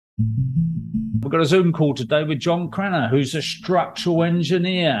We've got a Zoom call today with John Cranna, who's a structural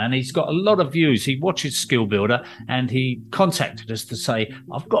engineer, and he's got a lot of views. He watches Skill Builder, and he contacted us to say,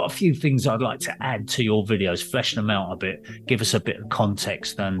 I've got a few things I'd like to add to your videos, flesh them out a bit, give us a bit of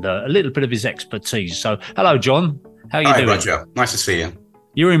context and a little bit of his expertise. So, hello, John. How are you doing? Hi, Roger. Nice to see you.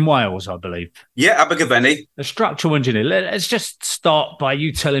 You're in Wales, I believe. Yeah, Abergavenny. A structural engineer. Let's just start by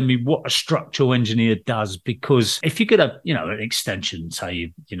you telling me what a structural engineer does, because if you get an extension,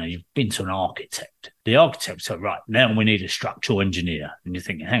 say you've been to an architect, the architect said, right, now we need a structural engineer. And you're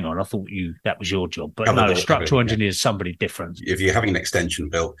thinking, hang on, I thought that was your job. But no, a structural engineer is somebody different. If you're having an extension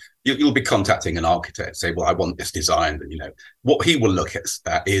built, you'll be contacting an architect, say, well, I want this designed. And, what he will look at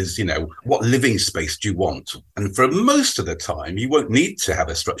is, what living space do you want? And for most of the time, you won't need to have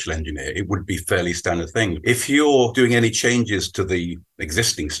a structural engineer. It would be fairly standard thing. If you're doing any changes to the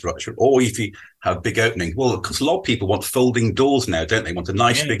existing structure, or if you have big opening, well, because a lot of people want folding doors now, don't they? Want a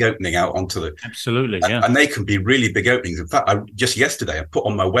nice big opening out onto the... Absolutely, yeah. And they can be really big openings. In fact, just yesterday, I put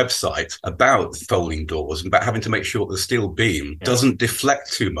on my website about folding doors and about having to make sure the steel beam doesn't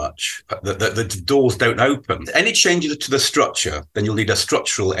deflect too much, that the doors don't open. Any changes to the structure, then you'll need a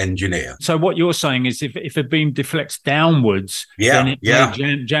structural engineer. So what you're saying is if a beam deflects downwards, then it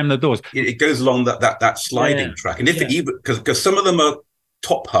may jam the doors. It goes along that sliding track. And if it even, because some of them are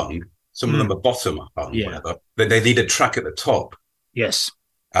top hung, some of them are bottom hung, whatever, then they need a track at the top. Yes.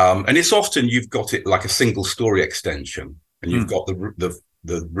 And it's often you've got it like a single story extension, and you've got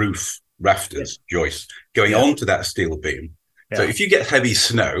the roof rafters joist going onto that steel beam. Yeah. So if you get heavy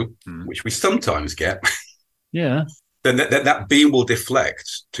snow, which we sometimes get, then that beam will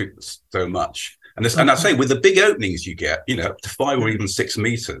deflect so much. And I say with the big openings you get, up to 5 or even 6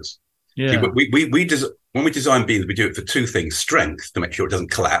 meters. Yeah. When we design beams, we do it for two things: strength, to make sure it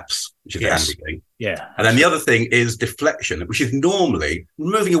doesn't collapse, which is the handy thing. Yeah. And then the other thing is deflection, which is normally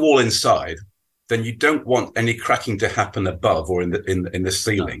moving a wall inside. Then you don't want any cracking to happen above or in the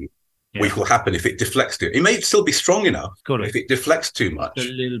ceiling, which will happen if it deflects too. It may still be strong enough, but if it deflects too much,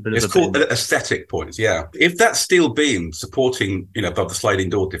 it's called aesthetic points. Yeah. If that steel beam supporting, above the sliding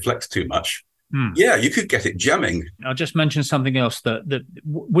door deflects too much, you could get it jamming. I'll just mention something else that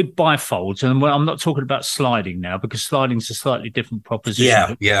with bifolds, and I'm not talking about sliding now because sliding is a slightly different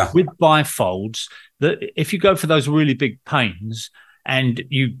proposition. Yeah. With bifolds, that if you go for those really big panes and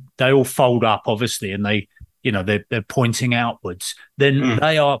they all fold up, obviously, and they're pointing outwards, then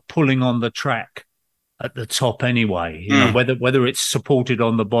they are pulling on the track at the top anyway. Whether it's supported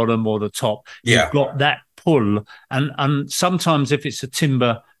on the bottom or the top, you've got that pull. And sometimes if it's a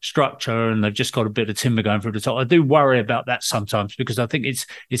timber structure and they've just got a bit of timber going through the top, I do worry about that sometimes because I think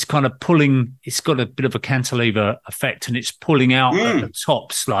it's kind of pulling. It's got a bit of a cantilever effect and it's pulling out at the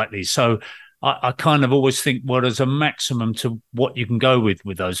top slightly. So I kind of always think, well, there's a maximum to what you can go with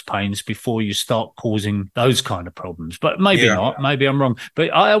those panes before you start causing those kind of problems. But maybe not. Maybe I'm wrong.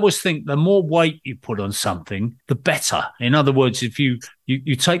 But I always think the more weight you put on something, the better. In other words, if you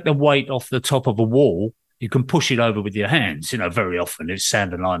take the weight off the top of a wall, you can push it over with your hands. Very often it's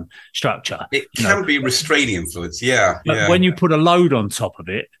sand and lime structure. It can be restraining influence, But when you put a load on top of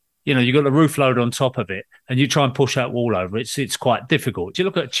it, you've got the roof load on top of it and you try and push that wall over, it's quite difficult. You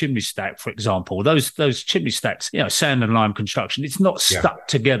look at a chimney stack, for example, those chimney stacks, sand and lime construction, it's not stuck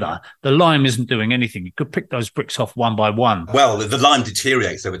together. The lime isn't doing anything. You could pick those bricks off one by one. Well, the lime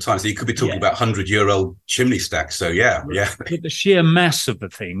deteriorates over time. So you could be talking about 100-year-old chimney stacks. So, But the sheer mass of the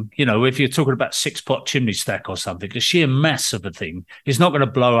thing, if you're talking about 6-pot chimney stack or something, the sheer mass of the thing is not going to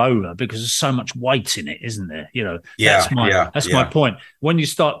blow over because there's so much weight in it, isn't there? That's my point. When you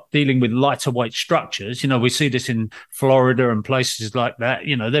start dealing with lighter weight structures, we see this in Florida and places like that.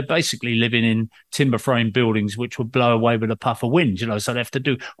 They're basically living in timber frame buildings which will blow away with a puff of wind, so they have to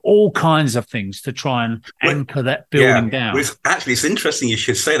do all kinds of things to try and anchor that building down. Well, it's interesting you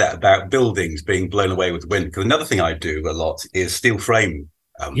should say that about buildings being blown away with wind, because another thing I do a lot is steel frame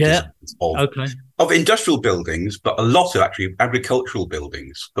of industrial buildings, but a lot of actually agricultural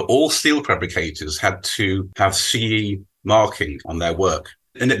buildings. But all steel fabricators had to have CE marking on their work.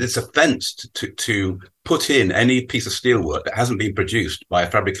 And it's a fence to put in any piece of steelwork that hasn't been produced by a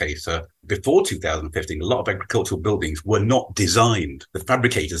fabricator before 2015. A lot of agricultural buildings were not designed. The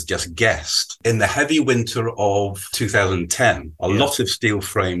fabricators just guessed. In the heavy winter of 2010, a lot of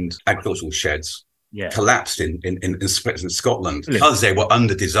steel-framed agricultural sheds collapsed in Scotland because they were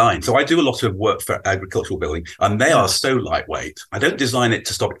under-designed. So I do a lot of work for agricultural building, and they are so lightweight. I don't design it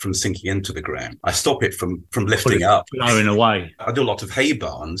to stop it from sinking into the ground. I stop it from lifting up. Blowing away. I do a lot of hay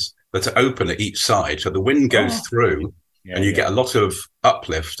barns that are open at each side, so the wind goes through and you get a lot of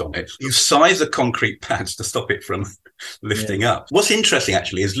uplift on it. You size the concrete pads to stop it from lifting up. What's interesting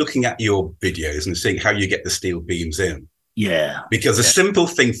actually is looking at your videos and seeing how you get the steel beams in. Yeah. Because a simple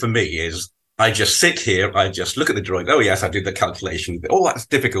thing for me is I just sit here, I just look at the drawing. Oh, yes, I did the calculation. Oh, that's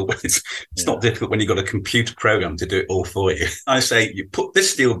difficult. It's not difficult when you've got a computer program to do it all for you. I say, you put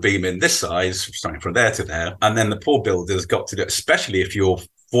this steel beam in this size, starting from there to there, and then the poor builder's got to do it, especially if you're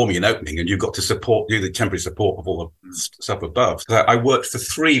forming an opening and you've got to do the temporary support of all the stuff above. So I worked for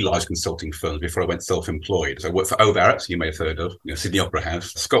 3 large consulting firms before I went self-employed. So I worked for Ove Arup, you may have heard of, Sydney Opera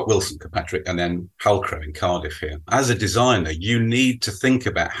House, Scott Wilson, Kirkpatrick, and then Halcrow in Cardiff here. As a designer, you need to think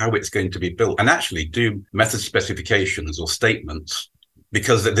about how it's going to be built and actually do method specifications or statements,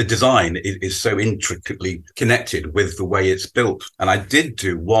 because the design is so intricately connected with the way it's built. And I did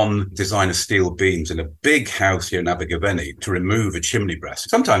do one design of steel beams in a big house here in Abergavenny to remove a chimney breast.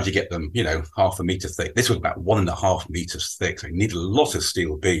 Sometimes you get them, half a metre thick. This was about 1.5 metres thick. So you need a lot of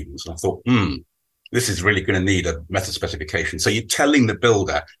steel beams. And I thought, this is really going to need a method specification. So you're telling the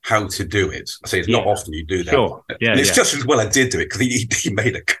builder how to do it. I say it's not often you do that. Sure. And it's just as well I did do it, because he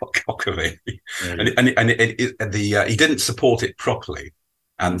made a cock of it. Really? And he didn't support it properly.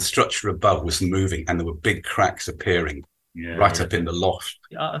 And the structure above was moving, and there were big cracks appearing up in the loft.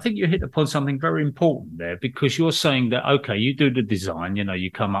 I think you hit upon something very important there, because you're saying that, okay, you do the design,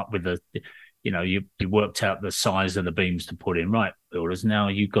 you come up with you worked out the size of the beams to put in, right, builders, now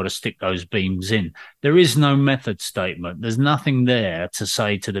you've got to stick those beams in. There is no method statement. There's nothing there to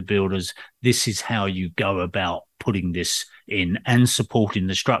say to the builders, this is how you go about putting this in and supporting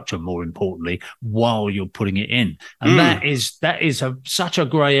the structure, more importantly, while you're putting it in. And that is such a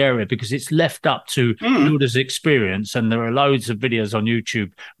grey area, because it's left up to builders' experience. And there are loads of videos on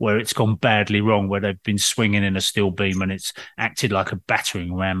YouTube where it's gone badly wrong, where they've been swinging in a steel beam and it's acted like a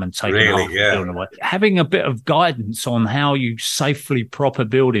battering ram and taken half the building away. Having a bit of guidance on how you safely prop a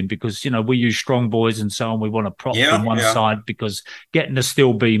building, because, we use strong boys and so on. We want to prop from one side, because getting the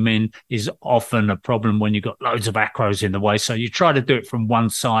steel beam in is often a problem when you've got loads of acros in the way. So you try to do it from one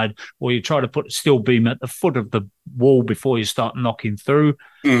side, or you try to put a steel beam at the foot of the wall before you start knocking through,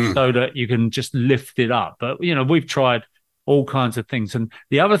 so that you can just lift it up. But, we've tried all kinds of things. And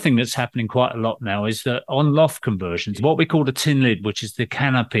the other thing that's happening quite a lot now is that on loft conversions, what we call the tin lid, which is the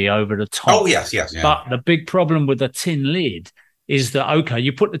canopy over the top. Oh, yes. Yeah. But the big problem with the tin lid is that, okay,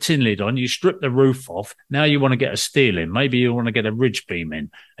 you put the tin lid on, you strip the roof off. Now you want to get a steel in. Maybe you want to get a ridge beam in,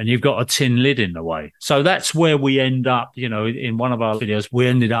 and you've got a tin lid in the way. So that's where we end up, in one of our videos, we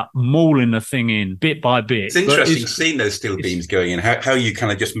ended up mauling the thing in bit by bit. It's interesting seeing those steel beams going in, how you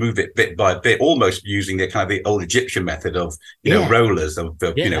kind of just move it bit by bit, almost using the kind of the old Egyptian method of, rollers, of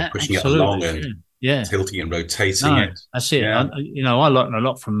pushing it along and tilting and rotating it. That's it. Yeah. I learned a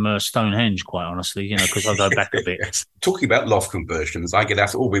lot from Stonehenge, quite honestly, because I go back a bit. Yes. Talking about loft conversions, I get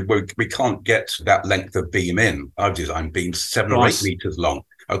asked, we can't get that length of beam in. I've designed beams 7 or 8 meters long.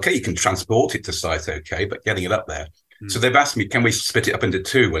 Okay, you can transport it to site, okay, but getting it up there. So they've asked me, can we split it up into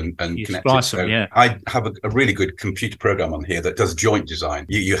 2 and connect it? So I have a really good computer program on here that does joint design.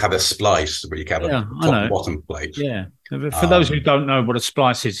 You have a splice where you can have a top and bottom plate. Yeah. For those who don't know what a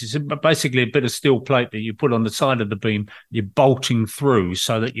splice is, it's basically a bit of steel plate that you put on the side of the beam, you're bolting through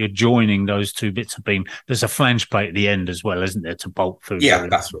so that you're joining those 2 bits of beam. There's a flange plate at the end as well, isn't there, to bolt through? Yeah,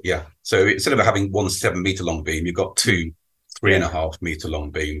 that's right. Yeah. So instead of having 1 7-meter long beam, you've got 2 3.5-meter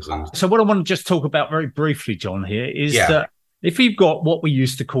long beams. And so what I want to just talk about very briefly, John, here is that if you've got what we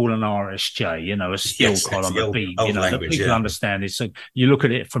used to call an RSJ, a steel column, a beam, that people understand is, so you look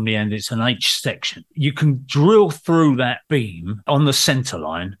at it from the end, it's an H section. You can drill through that beam on the center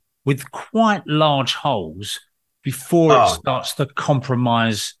line with quite large holes before it starts to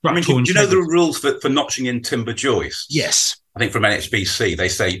compromise. I mean, do you know the rules for notching in timber joists? Yes. I think from NHBC, they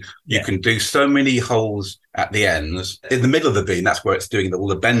say you can do so many holes at the ends. In the middle of the beam, that's where it's doing all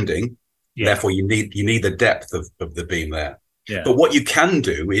the bending. Yeah. Therefore, you need the depth of the beam there. Yeah. But what you can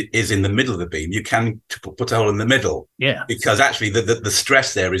do is in the middle of the beam, you can put a hole in the middle. Yeah. Because actually the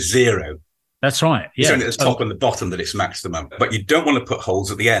stress there is 0. That's right. Yeah. It's only at the top and the bottom that it's maximum. But you don't want to put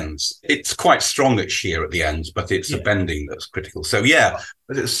holes at the ends. It's quite strong at shear at the ends, but it's the bending that's critical. So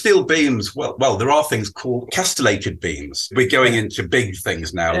steel beams, well, there are things called castellated beams. We're going into big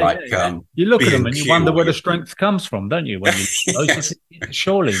things now, you look at them and you wonder where the strength comes from, don't you? When you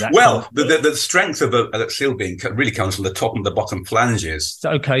surely that. Well, the strength of a steel beam really comes from the top and the bottom flanges.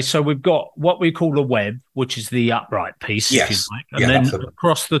 Okay, so we've got what we call a web, which is the upright piece, if you like, and then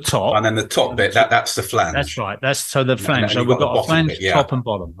across the top, and then the top bit that's the flange. That's right. That's so the flange. So we've got a flange, top and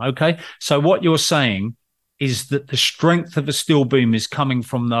bottom. Okay, so what you're saying is that the strength of a steel beam is coming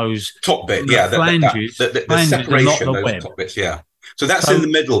from those top bit, flanges, the separation, not the those web. top bits, So that's in the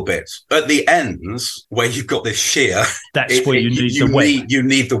middle bit. At the ends, where you've got this shear, that's where you need the web. You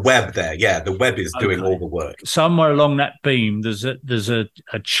need the web there. Yeah, the web is doing all the work. Somewhere along that beam, there's a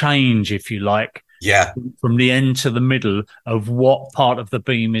change, if you like. Yeah. From the end to the middle of what part of the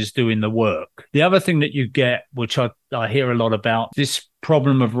beam is doing the work. The other thing that you get, which I hear a lot about, this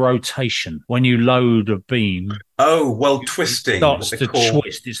problem of rotation. When you load a beam. Oh, well, twisting. It starts to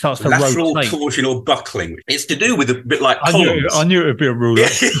twist. It starts to lateral rotate. torsion or buckling. It's to do with a bit like columns. I knew it would be a ruler.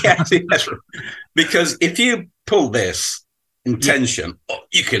 yes. Because if you pull this in tension,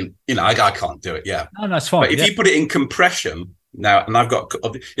 you can, I can't do it. Yeah. No, that's fine. But if you put it in compression, now, and I've got,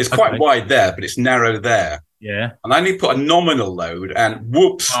 it's quite wide there, but it's narrow there. Yeah. And I need to put a nominal load and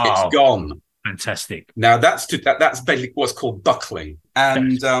whoops, it's gone. Fantastic. Now that's basically what's called buckling.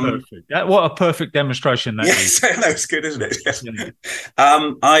 And perfect. What a perfect demonstration that is. Yes, that's good, isn't it? Yes.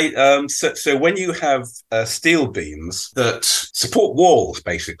 Yeah. So when you have steel beams that support walls,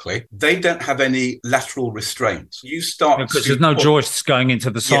 basically, they don't have any lateral restraint. You start because there's no joists going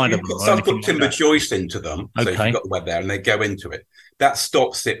into the side of them. Start to put timber joist into them. Okay. So you've got the web there, and they go into it. That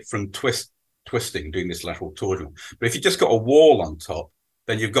stops it from twisting, doing this lateral torsion. But if you just got a wall on top,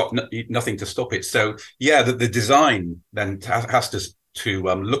 then you've got nothing to stop it. So the design then has to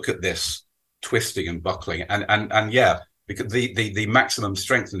look at this twisting and buckling, and because the maximum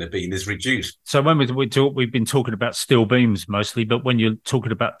strength in the beam is reduced. So when we've been talking about steel beams mostly, but when you're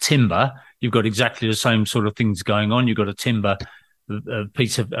talking about timber, you've got exactly the same sort of things going on. You've got a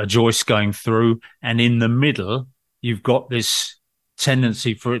piece of a joist going through, and in the middle, you've got this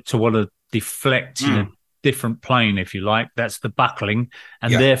tendency for it to want to deflect in a different plane, if you like. That's the buckling,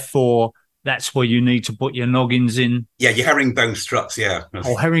 and therefore that's where you need to put your noggins in. Yeah, your herringbone struts,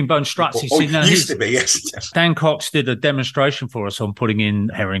 Or herringbone struts. Used to be, yes. Dan Cox did a demonstration for us on putting in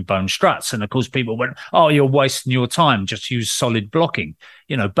herringbone struts, and of course people went, "Oh, you're wasting your time. Just use solid blocking."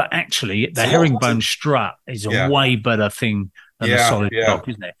 But actually the herringbone strut is a way better thing than a solid block,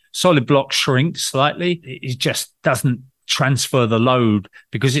 isn't it? Solid block shrinks slightly. It just doesn't transfer the load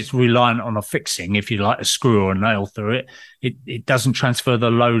because it's reliant on a fixing. If you like a screw or a nail through it, it doesn't transfer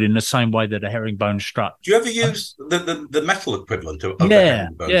the load in the same way that a herringbone strut. Do you ever use the metal equivalent of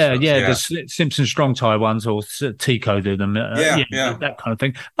the Simpson strong tie ones, or Tico do them, that kind of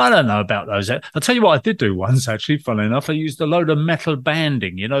thing. I don't know about those. I'll tell you what I did do once, actually, funnily enough. I used a load of metal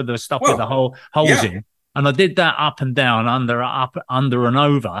banding, the stuff with the holes in. And I did that up and down, under and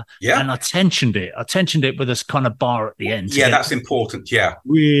over, and I tensioned it. I tensioned it with this kind of bar at the end. Yeah, that's important. Yeah,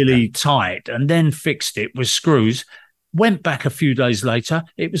 really tight, and then fixed it with screws. Went back a few days later,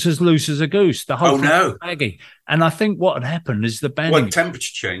 it was as loose as a goose. The whole thing was baggy. And I think what had happened is the banding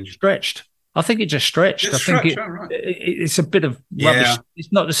temperature change stretched. I think it just stretched. It's a bit of rubbish.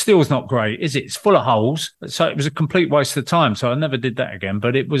 It's not, the steel's not great, is it? It's full of holes, so it was a complete waste of time. So I never did that again.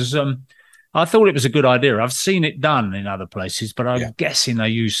 But it was. I thought it was a good idea. I've seen it done in other places, but I'm guessing they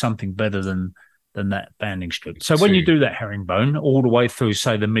use something better than that banding strip. So when you do that herringbone all the way through,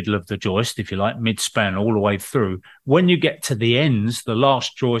 say, the middle of the joist, if you like, mid-span all the way through, when you get to the ends, the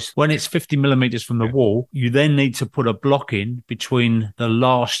last joist, when it's 50 millimeters from the wall, you then need to put a block in between the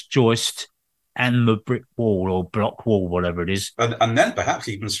last joist and the brick wall or block wall, whatever it is. And then perhaps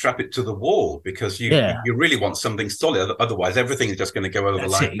even strap it to the wall, because you really want something solid. Otherwise, everything is just going to go over.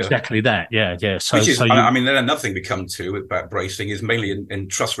 Exactly that. Yeah. So, which is, then another thing we come to about bracing is mainly in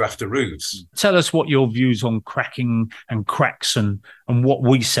truss rafter roofs. Tell us what your views on cracking and cracks and what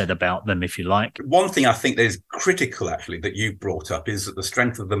we said about them, if you like. One thing I think that is critical, actually, that you brought up is that the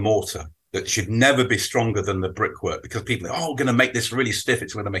strength of the mortar. That should never be stronger than the brickwork, because people are, we're going to make this really stiff.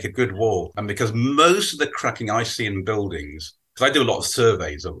 It's going to make a good wall. And because most of the cracking I see in buildings, because I do a lot of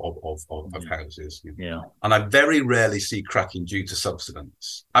surveys of houses, and I very rarely see cracking due to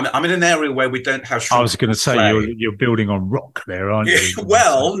subsidence. I'm in an area where we don't have. I was going to say you're building on rock there, aren't you?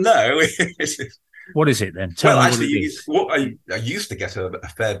 Well, no. What is it then? I used to get a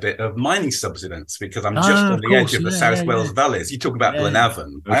fair bit of mining subsidence because I'm just on the edge of the South Wales valleys. You talk about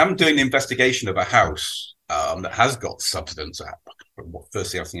Glenavon. I am doing an investigation of a house that has got subsidence.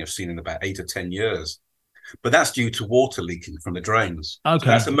 Firstly, I think I've seen in about 8 or 10 years. But that's due to water leaking from the drains. Okay.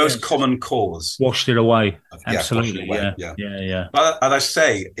 So that's the most common cause. Washed it away. Absolutely. Yeah. But as I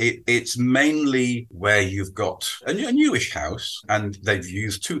say, it's mainly where you've got a newish house and they've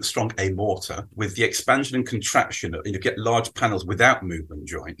used too strong a mortar with the expansion and contraction. You get large panels without movement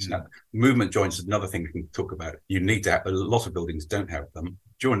joints. Now, movement joints is another thing we can talk about. You need to have, a lot of buildings don't have them.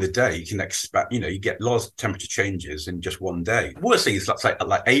 during the day, you can expect, you get a lot of temperature changes in just one day. Worst thing is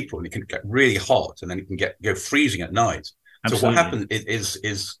like April, and it can get really hot, and then it can go freezing at night. Absolutely. So what happens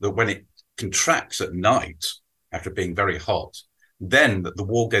is that when it contracts at night after being very hot, then the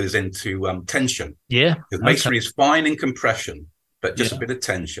wall goes into tension. Yeah, because masonry is fine in compression, but just a bit of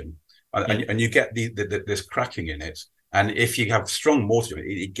tension, and you get this cracking in it. And if you have strong mortar,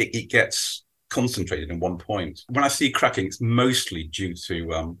 it gets concentrated in one point. When I see cracking, it's mostly due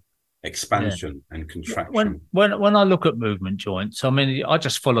to expansion and contraction. When I look at movement joints, I mean, I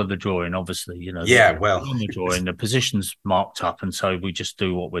just follow the drawing, obviously, on the drawing, the position's marked up, and so we just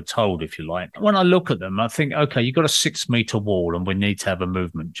do what we're told, if you like. When I look at them, I think, okay, you've got a 6 meter wall, and we need to have a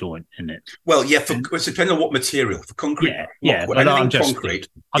movement joint in it. Well, yeah, it's depending on what material. For concrete, but I'm just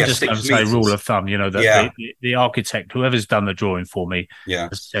going to say rule of thumb, the architect, whoever's done the drawing for me,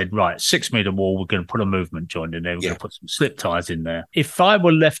 has said, right, 6 meter wall, we're going to put a movement joint in there, we're going to put some slip ties in there. If I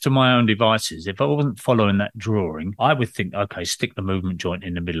were left to my own devices, if I wasn't following that drawing, I would think, okay, stick the movement joint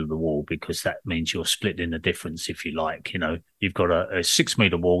in the middle of the wall, because that means you're splitting the difference, if you like. You've got a 6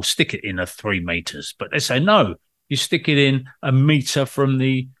 meter wall, stick it in a 3 meters. But they say, no, you stick it in a meter from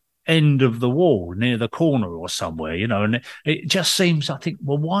the end of the wall, near the corner or somewhere, and it just seems, I think,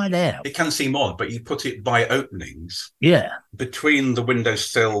 well, why there? It can seem odd, but you put it by openings. Yeah. Between the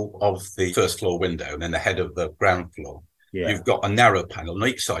windowsill of the first floor window and then the head of the ground floor. Yeah. You've got a narrow panel on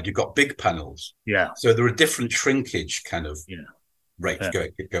each side. You've got big panels. Yeah. So there are different shrinkage kind of rates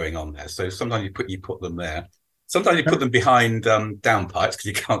going on there. So sometimes you put them there. Sometimes you put them behind downpipes because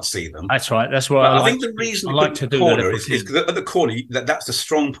you can't see them. That's right. That's what I think the reason I like to do that is because at the corner, that's the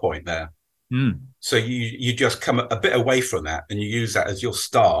strong point there. Mm. So you just come a bit away from that, and you use that as your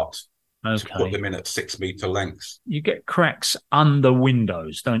start. To put them in at 6 meter lengths. You get cracks under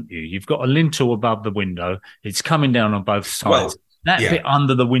windows, don't you? You've got a lintel above the window. It's coming down on both sides. Bit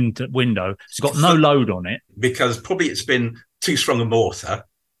under the window, it's got no load on it. Because probably it's been too strong a mortar.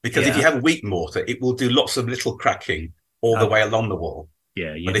 Because if you have a weak mortar, it will do lots of little cracking all the way along the wall.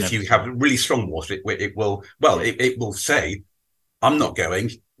 Yeah. But if you have really strong mortar, it will say, I'm not going.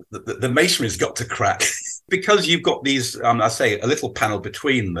 The masonry's got to crack. Because you've got these, I say, a little panel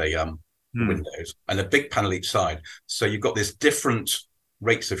between the windows and a big panel each side. So you've got this different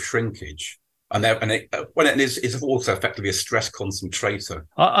rates of shrinkage. It's also effectively a stress concentrator.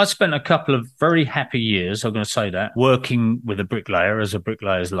 I spent a couple of very happy years, I'm going to say that, working with a bricklayer as a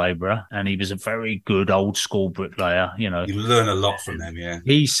bricklayer's labourer, and he was a very good old school bricklayer, You learn a lot from them, yeah.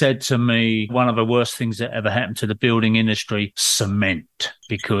 He said to me, one of the worst things that ever happened to the building industry, cement.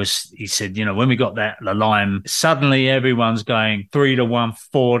 Because he said, when we got the lime, suddenly everyone's going 3-1,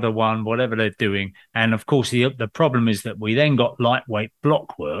 4-1, whatever they're doing. And of course, the problem is that we then got lightweight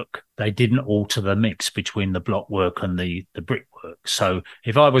block work. They didn't alter the mix between the block work and the brickwork. So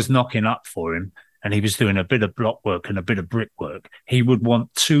if I was knocking up for him and he was doing a bit of block work and a bit of brickwork, he would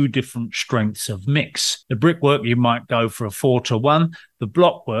want 2 different strengths of mix. The brickwork, you might go for a 4-1. The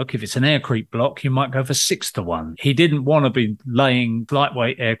block work, if it's an aircrete block, you might go for 6-1. He didn't want to be laying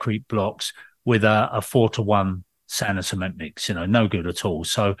lightweight aircrete blocks with a 4-1 sand and cement mix, no good at all.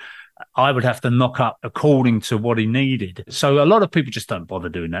 So I would have to knock up according to what he needed. So a lot of people just don't bother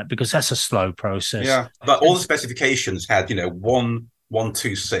doing that because that's a slow process. Yeah, but all the specifications had,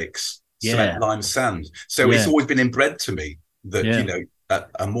 1-2-6 cement, lime, sand. So it's always been inbred to me that,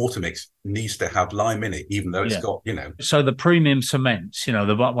 a mortar mix needs to have lime in it, even though it's got, So the premium cements,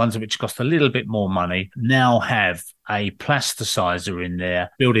 the ones which cost a little bit more money, now have a plasticizer in there,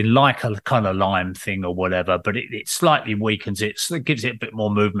 building like a kind of lime thing or whatever, but it slightly weakens it, so it gives it a bit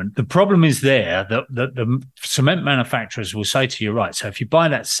more movement. The problem is there that the cement manufacturers will say to you, right, so if you buy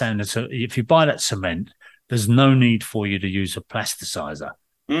that sand, if you buy that cement, there's no need for you to use a plasticizer.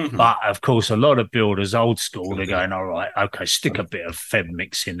 Mm-hmm. But of course, a lot of builders, old school, they're going, all right, okay, stick a bit of Feb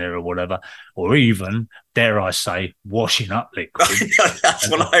mix in there or whatever, or even, dare I say, washing up liquid. That's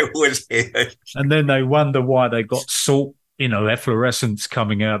what I always hear. And then they wonder why they got salt, efflorescence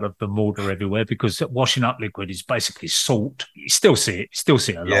coming out of the mortar everywhere, because washing up liquid is basically salt. You still see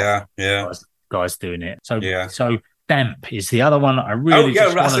it a lot. Yeah. Guys doing it. So damp is the other one. I really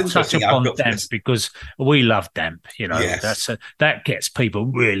just want to touch upon damp because we love damp. That gets people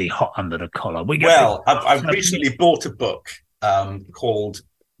really hot under the collar. I've recently bought a book called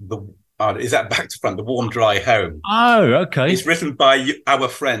is that Back to Front, The Warm Dry Home? Oh, okay. It's written by our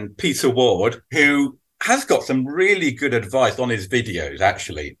friend Peter Ward, who has got some really good advice on his videos,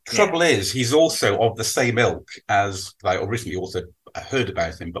 actually. Trouble is, he's also of the same ilk as, I originally also heard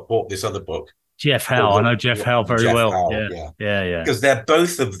about him, but bought this other book Jeff Howe. I know Jeff Howe very Jeff well. Howe, Yeah. yeah. Yeah. Because they're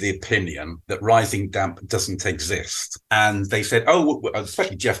both of the opinion that rising damp doesn't exist. And they said,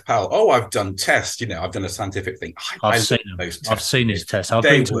 especially Jeff Powell, I've done tests, I've done a scientific thing. I've seen them. Those tests. I've seen his tests.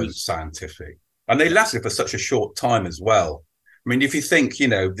 They weren't scientific. And they lasted for such a short time as well. I mean, if you think,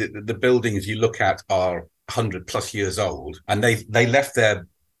 the buildings you look at are 100 plus years old, and they left their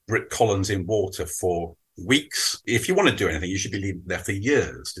brick columns in water for weeks. If you want to do anything, you should be leaving there for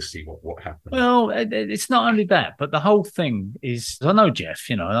years to see what happens. Well, it's not only that, but the whole thing is, I know Jeff,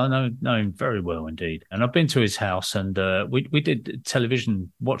 I know him very well indeed. And I've been to his house, and we did a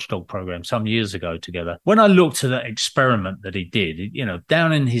television watchdog program some years ago together. When I looked at that experiment that he did,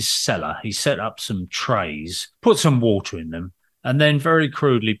 down in his cellar, he set up some trays, put some water in them, and then very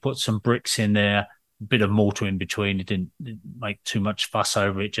crudely put some bricks in there, bit of mortar in between. It didn't make too much fuss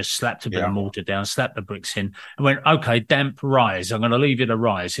over it, just slapped a bit of mortar down, slapped the bricks in, and went, okay, damp, rise. I'm going to leave you to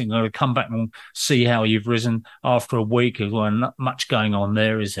rise. I'm going to come back and see how you've risen after a week. Well, not much going on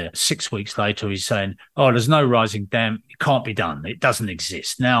there, is there? 6 weeks later, he's saying, there's no rising damp. It can't be done. It doesn't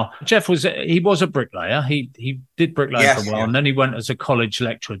exist. Now, Jeff was a bricklayer. He did bricklaying for a while, and then he went as a college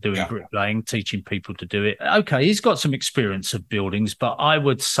lecturer doing bricklaying, teaching people to do it. Okay, he's got some experience of buildings, but I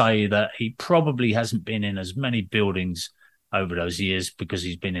would say that he probably hasn't been in as many buildings over those years, because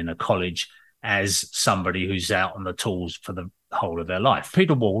he's been in a college, as somebody who's out on the tools for the whole of their life.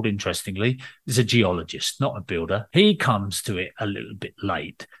 Peter Ward, interestingly, is a geologist, not a builder. He comes to it a little bit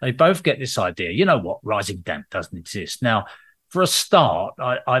late. They both get this idea, rising damp doesn't exist. Now, for a start,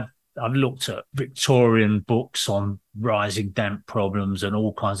 I've looked at Victorian books on rising damp problems and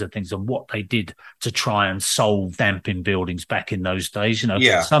all kinds of things, and what they did to try and solve damp in buildings back in those days.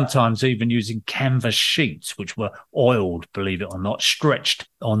 Sometimes even using canvas sheets, which were oiled, believe it or not, stretched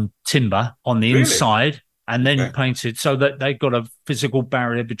on timber on the inside, and then painted so that they got a physical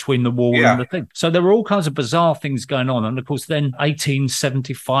barrier between the wall and the thing. So there were all kinds of bizarre things going on. And of course, then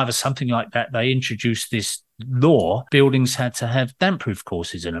 1875 or something like that, they introduced this law. Buildings had to have damp-proof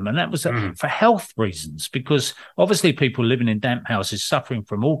courses in them. And that was for health reasons, because obviously people living in damp houses suffering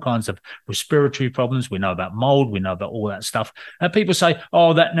from all kinds of respiratory problems. We know about mold. We know about all that stuff. And people say,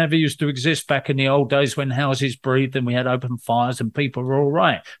 that never used to exist back in the old days when houses breathed and we had open fires and people were all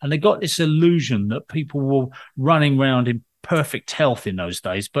right. And they got this illusion that people were running around in perfect health in those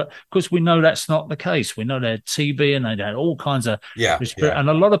days, but of course we know that's not the case. We know they had TB and they had all kinds of and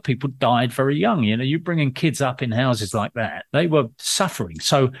a lot of people died very young. You bringing kids up in houses like that, they were suffering.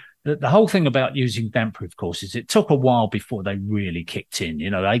 So the whole thing about using damp-proof courses, it took a while before they really kicked in.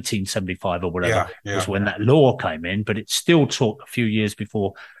 1875 or whatever was when that law came in, but it still took a few years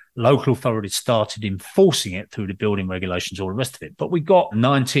before local authorities started enforcing it through the building regulations, all the rest of it. But we got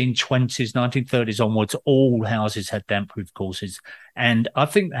 1920s, 1930s onwards, all houses had damp-proof courses. And I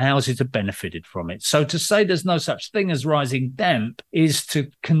think the houses have benefited from it. So to say there's no such thing as rising damp is to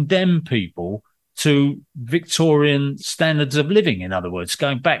condemn people to Victorian standards of living, in other words,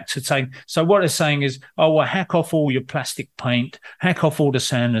 going back to saying, so what they're saying is, hack off all your plastic paint, hack off all the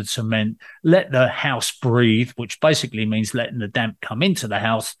sand and cement, let the house breathe, which basically means letting the damp come into the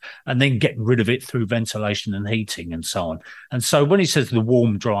house and then getting rid of it through ventilation and heating and so on. And so when he says the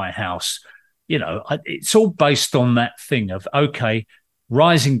warm, dry house, it's all based on that thing of,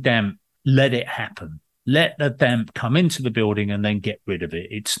 rising damp, let it happen. Let the damp come into the building and then get rid of it.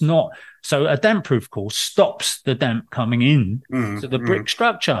 It's not so a damp-proof course stops the damp coming in to the brick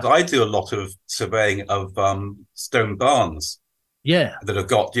structure. I do a lot of surveying of stone barns. That have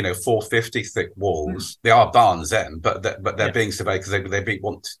got 450 thick walls. They are barns then, but they're being surveyed because they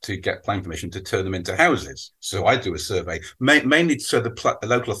want to get planning permission to turn them into houses. So I do a survey mainly so the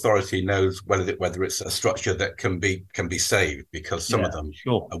local authority knows whether it's a structure that can be saved, because some of them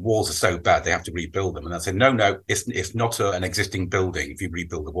walls are so bad they have to rebuild them. And I say no, it's not an existing building if you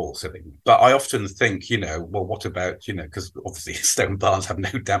rebuild the walls. But I often think what about because obviously stone barns have no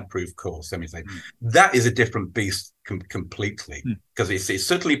damp-proof course. That is a different beast completely, because it's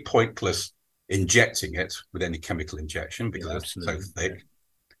certainly pointless injecting it with any chemical injection because it's so thick.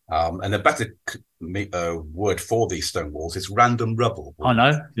 And a better word for these stone walls is random rubble. I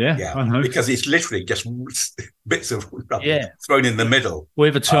know, I know. Because it's literally just bits of rubble thrown in the middle. We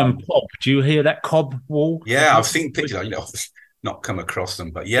have a term cob. Do you hear that cob wall? Yeah, I've seen pictures. Not come across them,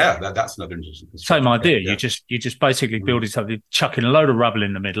 but that's another interesting. Same idea. You just basically building something, chucking a load of rubble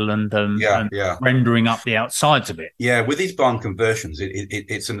in the middle and rendering up the outsides of it. Yeah, with these barn conversions,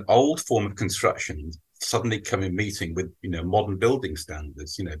 it's an old form of construction suddenly meeting with modern building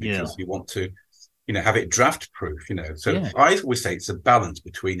standards. Because you want to have it draft proof. So I always say it's a balance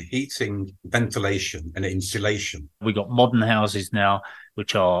between heating, ventilation, and insulation. We've got modern houses now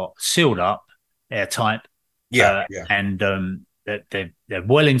which are sealed up. airtight. Yeah, And they're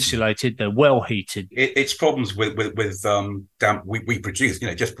well insulated, they're well heated. It's problems with damp we produce,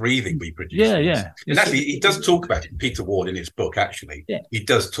 just breathing we produce. Yeah. And actually, he does talk about it, Peter Ward, in his book. Actually, he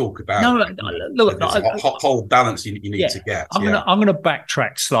does talk about look, there's a whole balance you need to get. I'm going to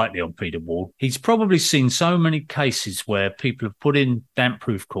backtrack slightly on Peter Ward. He's probably seen so many cases where people have put in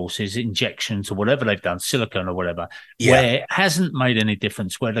damp-proof courses, injections or whatever they've done, silicone or whatever, where it hasn't made any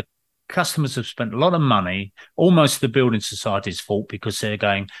difference, where the customers have spent a lot of money, almost the building society's fault, because they're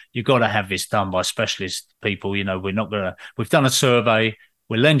going, you've got to have this done by specialist people. We've done a survey,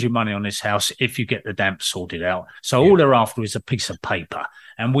 we'll lend you money on this house if you get the damp sorted out. So all they're after is a piece of paper.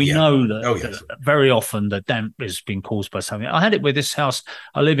 And we know that very often the damp has been caused by something. I had it with this house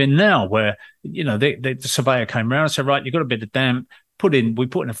I live in now, where, the surveyor came around and said, right, you've got a bit of damp, we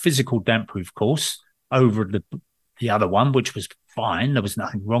put in a physical damp-proof course over the other one, which was fine. There was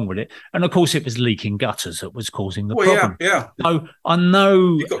nothing wrong with it. And of course, it was leaking gutters that was causing the problem. So I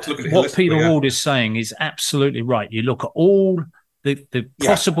know what Peter Ward is saying is absolutely right. You look at all the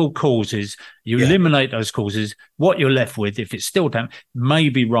possible causes, you eliminate those causes. What you're left with, if it's still damp,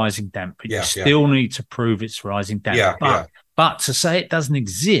 maybe rising damp, but you still need to prove it's rising damp. But to say it doesn't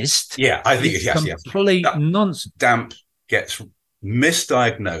exist, I think it's complete nonsense. Damp gets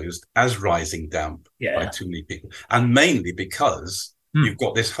misdiagnosed as rising damp by too many people, and mainly because you've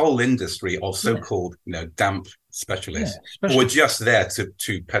got this whole industry of so-called damp specialists who are just there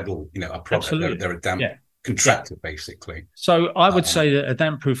to peddle a product. They're a damp contractor basically. So I would say that a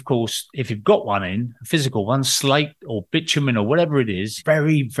damp-proof course, if you've got one a physical one, slate or bitumen or whatever it is,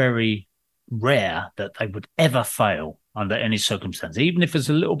 very, very rare that they would ever fail under any circumstance. Even if there's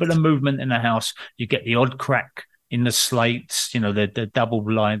a little bit of movement in the house, you get the odd crack in the slates, the double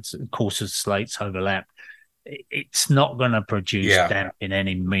lines, courses slates overlap. It's not going to produce damp in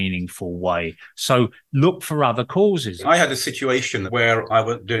any meaningful way. So look for other causes. I had a situation where I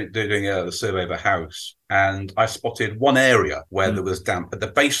was doing a survey of a house, and I spotted one area where there was damp at the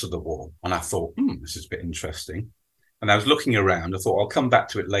base of the wall. And I thought, this is a bit interesting. And I was looking around. I thought, I'll come back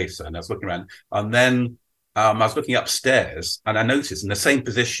to it later. And I was looking around. And then I was looking upstairs, and I noticed in the same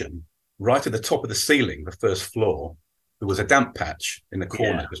position, right at the top of the ceiling, the first floor, there was a damp patch in the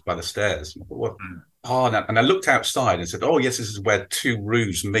corner just by the stairs. And I thought, and I looked outside and said, yes, this is where two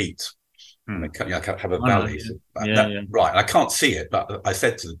roofs meet. And they have a valley. Right. I can't see it, but I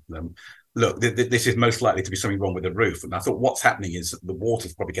said to them, look, this is most likely to be something wrong with the roof. And I thought what's happening is the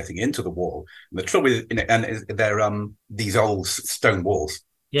water's probably getting into the wall. And the trouble is, they're these old stone walls.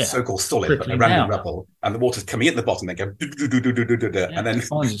 So-called solid, but around the rubble, and the water's coming in at the bottom. They go, and then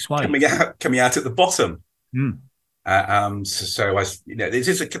coming out at the bottom. So this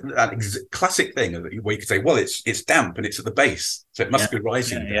is a classic thing where you could say, well, it's damp and it's at the base, so it must be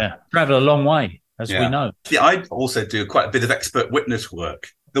rising. Travel a long way, as we know. I also do quite a bit of expert witness work.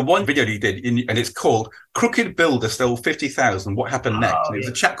 The one video he did, and it's called "Crooked Builder Stole 50,000. What Happened Next?" And it was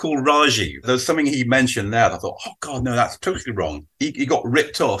a chap called Raji. There was something he mentioned there that I thought, oh God, no, that's totally wrong. He got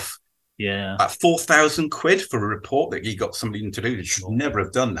ripped off. At 4,000 quid for a report that he got somebody to do. He should never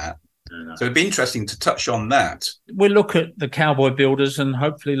have done that. So it'd be interesting to touch on that. We'll look at the cowboy builders and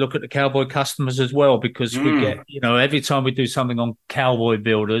hopefully look at the cowboy customers as well, because we get, every time we do something on cowboy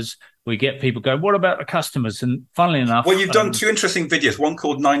builders, we get people going, what about the customers? And funnily enough... Well, you've done two interesting videos, one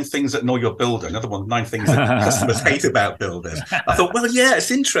called 9 Things That Annoy Your Builder, another one, 9 Things That Customers Hate About Builders. I thought, well,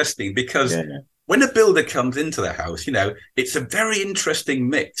 it's interesting because when a builder comes into the house, it's a very interesting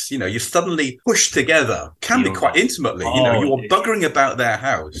mix. You're suddenly pushed together, can be quite intimately. You're buggering about their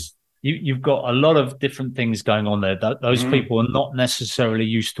house. You've got a lot of different things going on there. Those people are not necessarily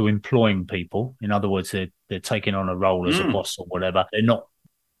used to employing people. In other words, they're taking on a role as a boss or whatever. They're not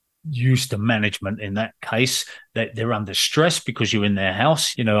used to management in that case. They're under stress because you're in their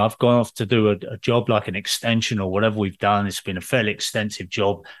house. I've gone off to do a job like an extension or whatever we've done. It's been a fairly extensive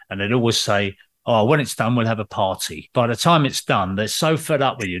job. And they'd always say, when it's done, we'll have a party. By the time it's done, they're so fed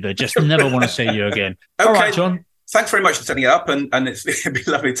up with you, they just never want to see you again. Okay. All right, John. Thanks very much for setting it up, and it'd be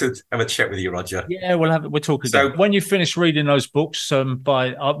lovely to have a chat with you, Roger. Yeah, we'll talk again. So, when you finish reading those books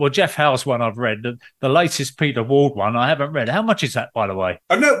by Jeff Howe's one I've read, the latest Peter Ward one I haven't read. How much is that, by the way?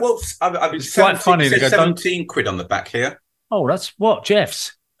 Oh no, well, it's quite funny. There's 17 quid on the back here. Oh, that's what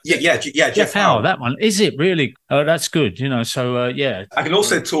Jeff's. Yeah. Jeff Howe, that one. Is it really? Oh, that's good. So yeah. I can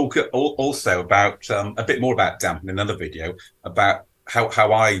also talk also about a bit more about damp in another video about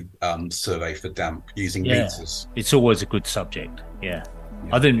how I survey for damp using meters. It's always a good subject. Yeah.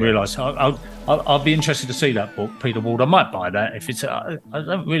 I didn't realise. I'll be interested to see that book, Peter Ward. I might buy that if it's. I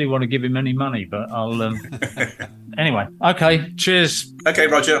don't really want to give him any money, but I'll. Anyway, okay, cheers. Okay,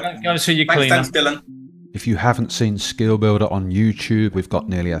 Roger. Go see your cleaner. Thanks, Dylan. If you haven't seen Skill Builder on YouTube, we've got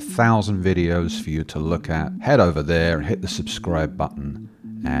nearly 1,000 videos for you to look at. Head over there, hit the subscribe button,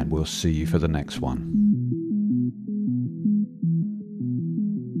 and we'll see you for the next one.